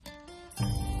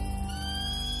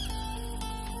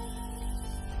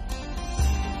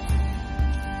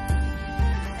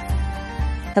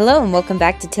Hello and welcome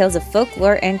back to Tales of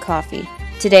Folklore and Coffee.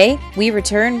 Today, we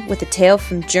return with a tale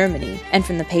from Germany and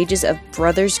from the pages of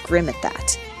Brothers Grimm at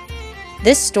that.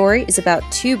 This story is about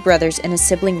two brothers in a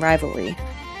sibling rivalry.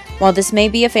 While this may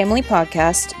be a family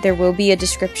podcast, there will be a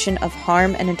description of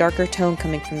harm and a darker tone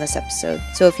coming from this episode.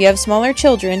 So if you have smaller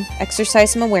children,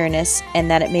 exercise some awareness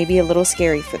and that it may be a little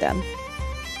scary for them.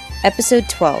 Episode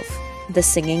 12, The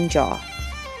Singing Jaw.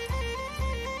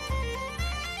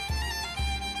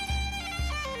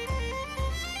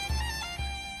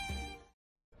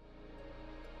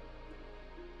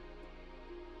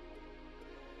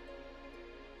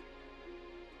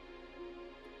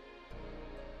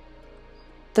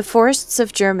 The forests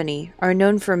of Germany are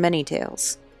known for many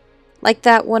tales, like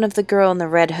that one of the girl in the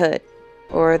red hood,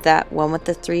 or that one with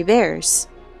the three bears.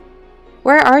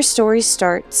 Where our story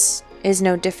starts is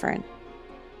no different,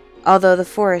 although the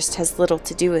forest has little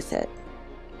to do with it.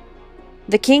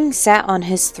 The king sat on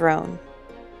his throne.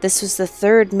 This was the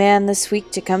third man this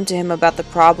week to come to him about the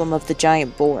problem of the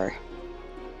giant boar.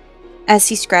 As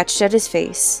he scratched at his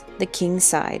face, the king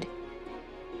sighed.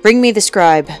 "Bring me the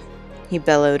scribe," he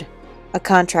bellowed. "A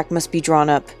contract must be drawn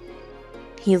up."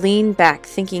 He leaned back,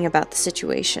 thinking about the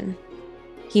situation.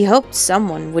 He hoped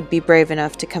someone would be brave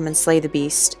enough to come and slay the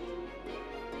beast.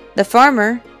 The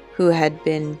farmer, who had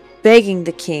been begging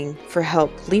the king for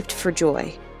help, leaped for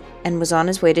joy, and was on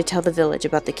his way to tell the village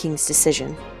about the king's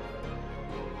decision.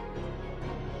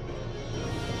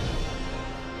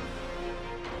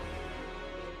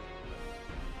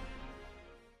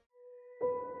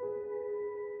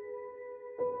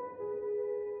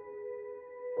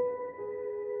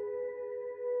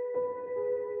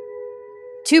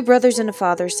 Two brothers and a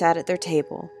father sat at their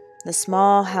table. The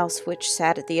small house which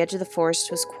sat at the edge of the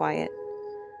forest was quiet.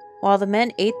 While the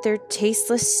men ate their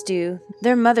tasteless stew,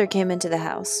 their mother came into the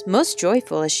house, most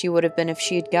joyful as she would have been if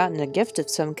she had gotten a gift of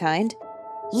some kind.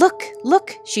 "Look,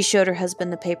 look!" She showed her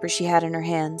husband the paper she had in her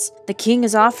hands. "The king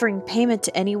is offering payment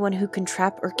to anyone who can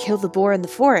trap or kill the boar in the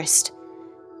forest."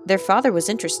 Their father was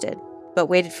interested, but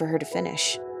waited for her to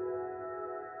finish.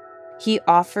 "He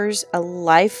offers a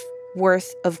life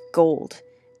worth of gold,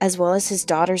 as well as his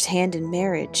daughter's hand in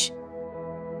marriage."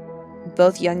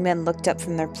 Both young men looked up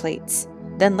from their plates,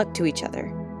 then looked to each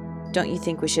other. "Don't you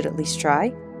think we should at least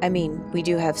try? I mean, we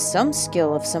do have some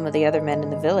skill of some of the other men in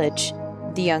the village."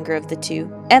 The younger of the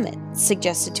two, Emmett,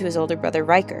 suggested to his older brother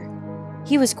Riker.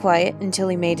 He was quiet until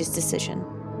he made his decision.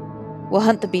 "We'll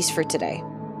hunt the beast for today,"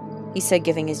 he said,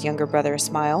 giving his younger brother a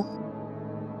smile.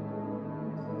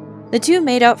 The two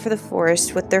made out for the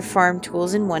forest with their farm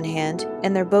tools in one hand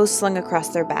and their bows slung across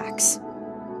their backs.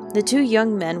 The two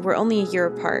young men were only a year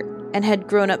apart and had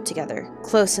grown up together,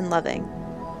 close and loving.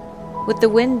 With the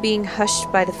wind being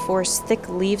hushed by the forest's thick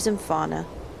leaves and fauna,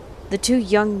 the two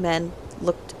young men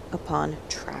looked upon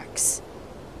tracks.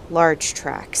 Large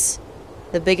tracks.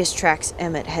 The biggest tracks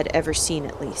Emmett had ever seen,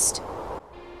 at least.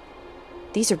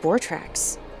 "These are boar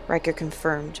tracks," Riker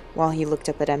confirmed while he looked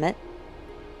up at Emmett.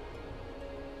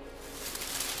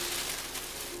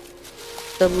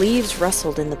 The leaves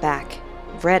rustled in the back,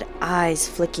 red eyes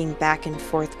flicking back and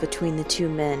forth between the two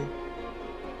men,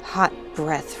 hot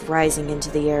breath rising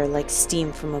into the air like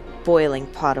steam from a boiling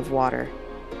pot of water.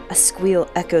 A squeal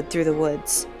echoed through the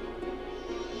woods,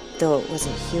 though it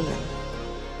wasn't human.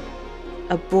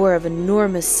 A boar of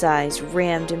enormous size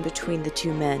rammed in between the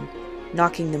two men,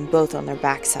 knocking them both on their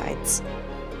backsides.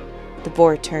 The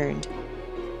boar turned,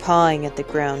 pawing at the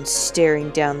ground, staring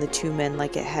down the two men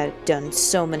like it had done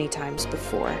so many times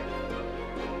before.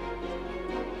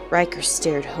 Riker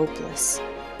stared hopeless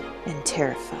and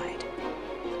terrified.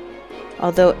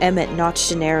 Although Emmett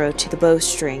notched an arrow to the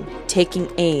bowstring,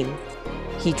 taking aim,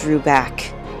 he drew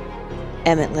back.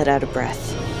 Emmett let out a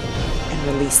breath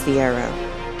and released the arrow.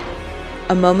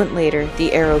 A moment later,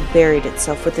 the arrow buried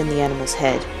itself within the animal's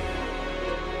head,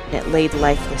 and it laid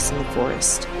lifeless in the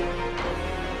forest.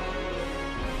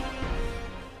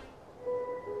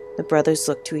 The brothers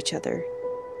looked to each other,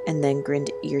 and then grinned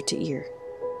ear to ear.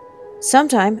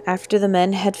 Sometime after the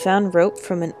men had found rope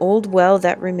from an old well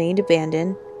that remained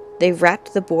abandoned, they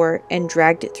wrapped the boar and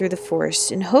dragged it through the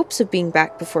forest in hopes of being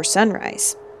back before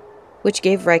sunrise, which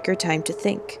gave Riker time to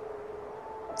think.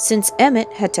 Since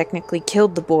Emmett had technically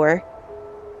killed the boar,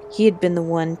 he had been the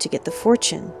one to get the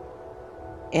fortune,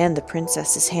 and the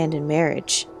princess's hand in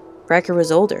marriage. Riker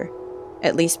was older,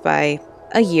 at least by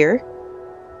a year.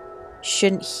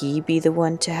 Shouldn't he be the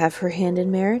one to have her hand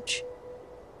in marriage?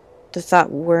 The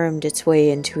thought wormed its way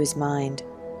into his mind,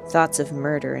 thoughts of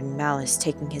murder and malice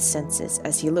taking his senses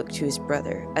as he looked to his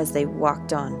brother as they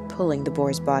walked on, pulling the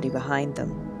boar's body behind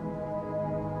them.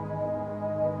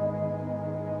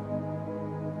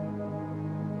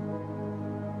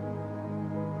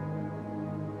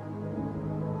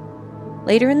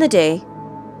 Later in the day,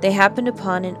 they happened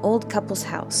upon an old couple's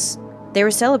house. They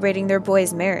were celebrating their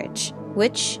boy's marriage,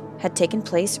 which had taken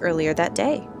place earlier that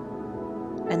day.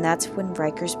 And that's when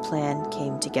Riker's plan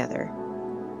came together.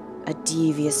 A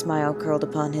devious smile curled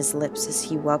upon his lips as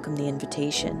he welcomed the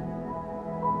invitation.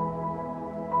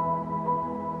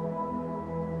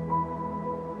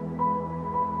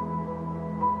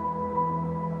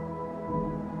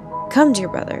 "Come, dear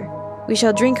brother, we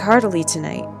shall drink heartily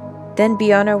tonight, then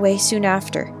be on our way soon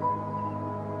after."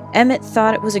 Emmett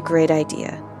thought it was a great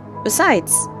idea.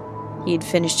 Besides, he'd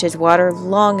finished his water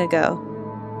long ago,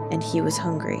 and he was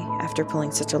hungry after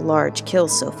pulling such a large kill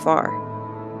so far.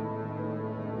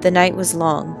 The night was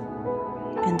long,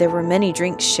 and there were many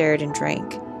drinks shared and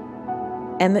drank.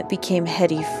 Emmett became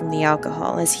heady from the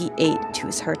alcohol as he ate to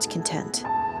his heart's content.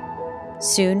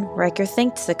 Soon, Riker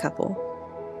thanked the couple,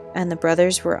 and the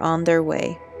brothers were on their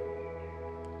way.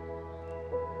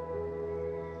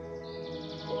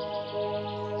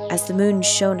 As the moon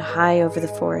shone high over the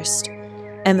forest,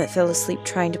 Emmett fell asleep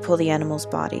trying to pull the animal's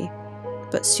body,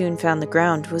 but soon found the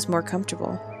ground was more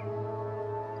comfortable.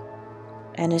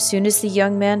 And as soon as the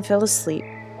young man fell asleep,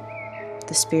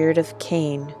 the spirit of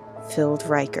Cain filled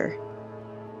Riker.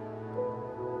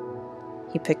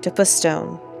 He picked up a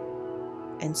stone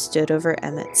and stood over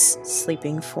Emmett's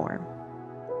sleeping form.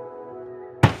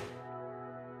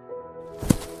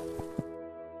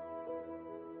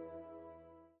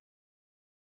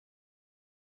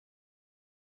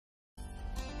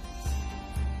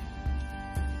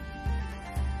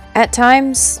 At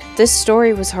times, this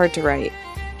story was hard to write.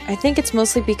 I think it's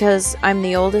mostly because I'm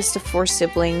the oldest of 4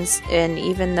 siblings, and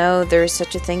even though there is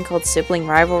such a thing called sibling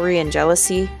rivalry and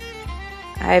jealousy,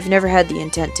 I've never had the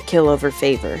intent to kill over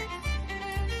favor.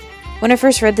 When I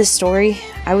first read this story,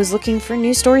 I was looking for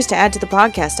new stories to add to the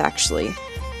podcast, actually.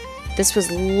 This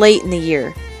was late in the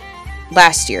year.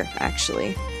 Last year,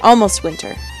 actually. Almost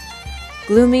winter.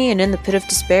 Gloomy and in the pit of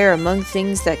despair among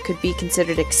things that could be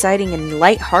considered exciting and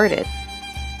light-hearted.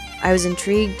 I was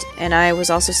intrigued, and I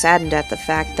was also saddened at the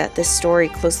fact that this story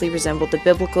closely resembled the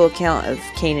biblical account of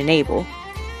Cain and Abel.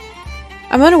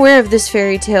 I'm unaware if this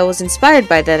fairy tale was inspired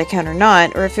by that account or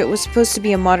not, or if it was supposed to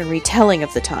be a modern retelling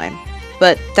of the time,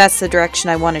 but that's the direction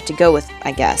I wanted to go with,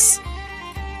 I guess.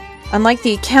 Unlike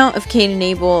the account of Cain and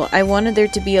Abel, I wanted there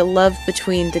to be a love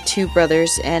between the 2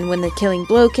 brothers, and when the killing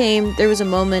blow came, there was a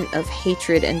moment of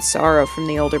hatred and sorrow from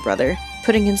the older brother.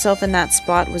 Putting himself in that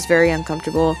spot was very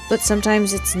uncomfortable, but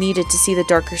sometimes it's needed to see the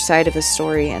darker side of a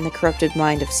story and the corrupted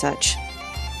mind of such.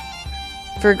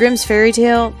 For a Grimm's fairy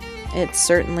tale, it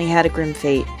certainly had a grim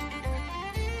fate.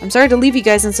 I'm sorry to leave you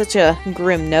guys on such a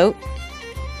grim note.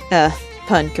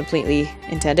 Pun completely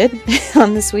intended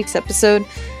on this week's episode,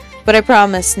 but I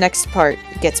promise next part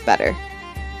gets better.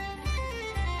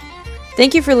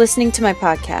 Thank you for listening to my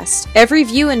podcast. Every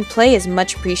view and play is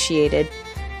much appreciated.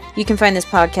 You can find this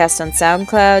podcast on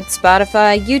SoundCloud,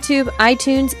 Spotify, YouTube,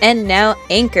 iTunes, and now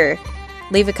Anchor.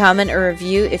 Leave a comment or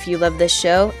review if you love this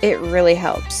show. It really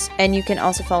helps. And you can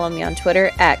also follow me on Twitter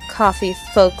at Coffee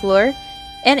Folklore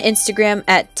and Instagram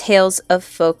at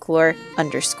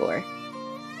TalesOfFolklore_.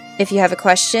 If you have a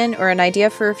question or an idea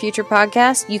for a future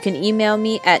podcast, you can email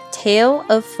me at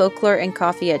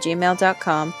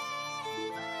taleoffolkloreandcoffee@gmail.com.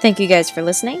 Thank you guys for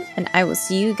listening, and I will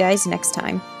see you guys next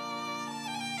time.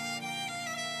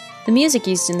 The music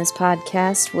used in this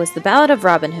podcast was The Ballad of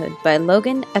Robin Hood by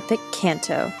Logan Epic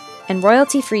Canto, and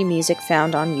royalty-free music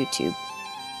found on YouTube.